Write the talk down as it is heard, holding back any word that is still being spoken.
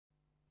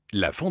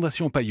La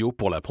Fondation Payot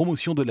pour la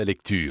promotion de la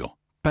lecture.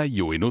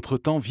 Payot et notre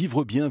temps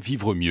vivre bien,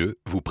 vivre mieux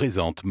vous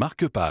présente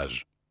Marque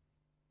Page.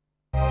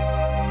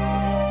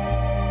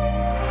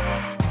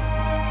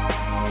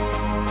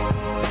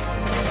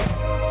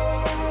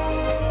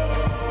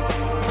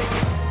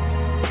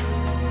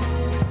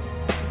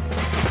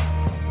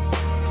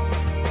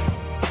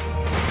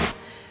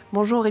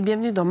 Bonjour et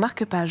bienvenue dans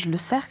Marque Page, le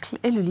cercle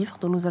et le livre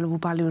dont nous allons vous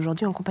parler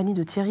aujourd'hui en compagnie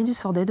de Thierry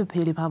Dussordet de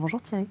Payot Librairie.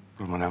 Bonjour Thierry.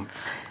 Bonjour madame.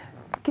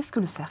 Qu'est-ce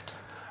que le cercle ?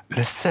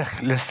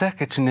 Le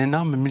cercle est une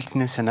énorme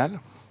multinationale,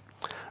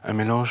 un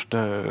mélange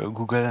de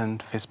Google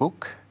et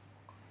Facebook,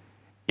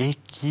 et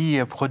qui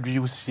produit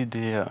aussi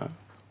des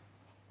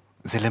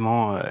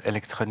éléments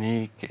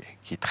électroniques,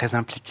 qui est très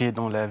impliqué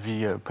dans la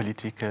vie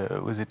politique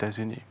aux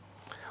États-Unis.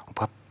 On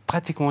pourrait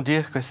pratiquement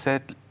dire que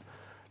c'est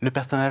le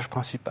personnage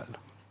principal.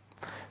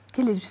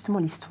 Quelle est justement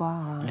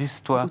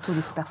l'histoire autour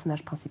de ce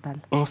personnage principal ?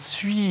 On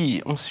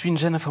suit une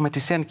jeune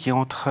informaticienne qui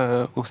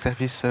entre au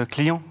service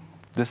client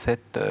de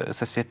cette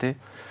société,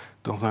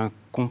 dans un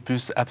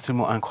campus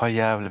absolument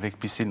incroyable, avec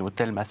piscine,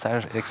 hôtel,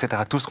 massage,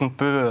 etc. Tout ce qu'on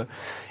peut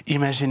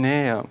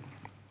imaginer,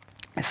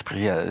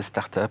 esprit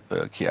start-up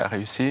qui a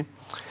réussi.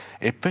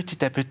 Et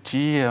petit à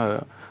petit,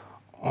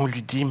 on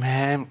lui dit,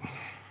 mais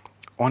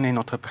on est une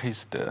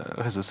entreprise de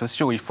réseaux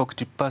sociaux, il faut que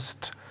tu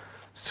postes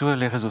sur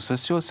les réseaux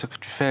sociaux ce que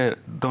tu fais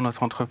dans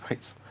notre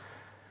entreprise.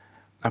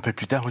 Un peu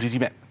plus tard, on lui dit,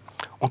 mais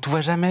on ne te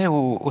voit jamais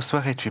aux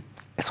soirées. Elles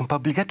ne sont pas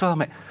obligatoires,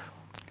 mais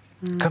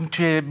comme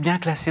tu es bien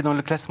classé dans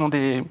le classement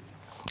des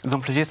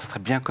employés, ce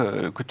serait bien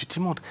que tu t'y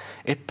montres.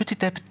 Et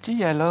petit à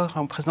petit, alors,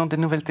 on présente des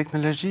nouvelles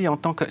technologies. En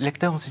tant que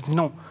lecteur, on se dit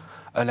non.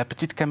 La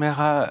petite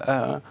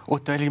caméra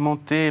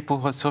auto-alimentée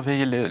pour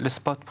surveiller le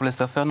spot pour les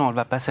surfeurs, non, elle ne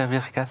va pas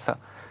servir qu'à ça.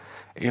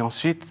 Et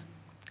ensuite,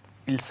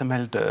 il se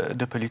mêle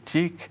de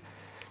politique.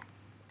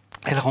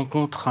 Elle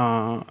rencontre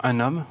un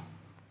homme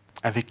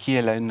avec qui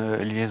elle a une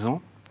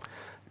liaison.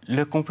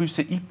 Le campus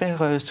est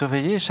hyper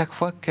surveillé. Chaque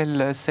fois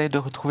qu'elle essaie de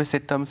retrouver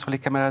cet homme sur les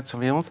caméras de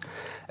surveillance,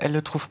 elle ne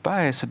le trouve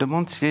pas. Elle se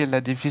demande si elle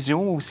a des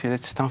visions ou si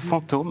c'est un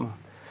fantôme.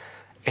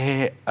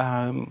 Et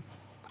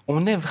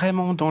on est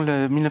vraiment dans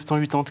le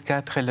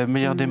 1984 et le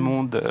meilleur des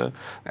mondes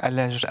à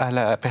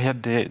la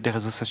période des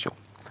réseaux sociaux.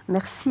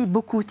 Merci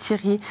beaucoup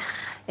Thierry.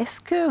 Est-ce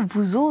que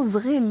vous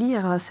oserez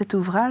lire cet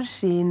ouvrage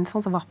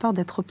sans avoir peur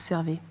d'être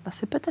observé ?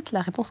 C'est peut-être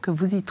la réponse que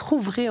vous y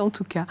trouverez en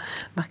tout cas.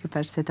 Marque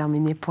Page, c'est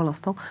terminé pour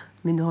l'instant,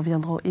 mais nous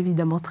reviendrons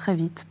évidemment très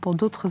vite pour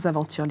d'autres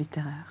aventures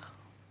littéraires.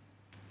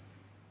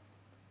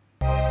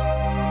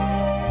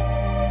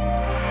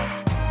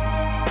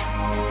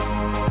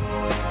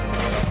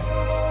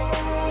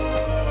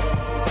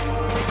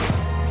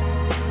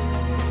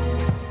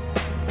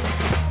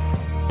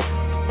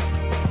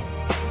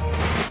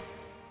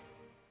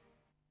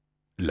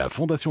 La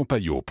Fondation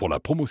Payot pour la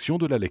promotion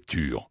de la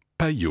lecture.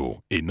 Payot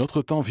et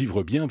notre temps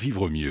vivre bien,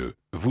 vivre mieux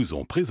vous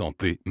ont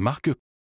présenté Marque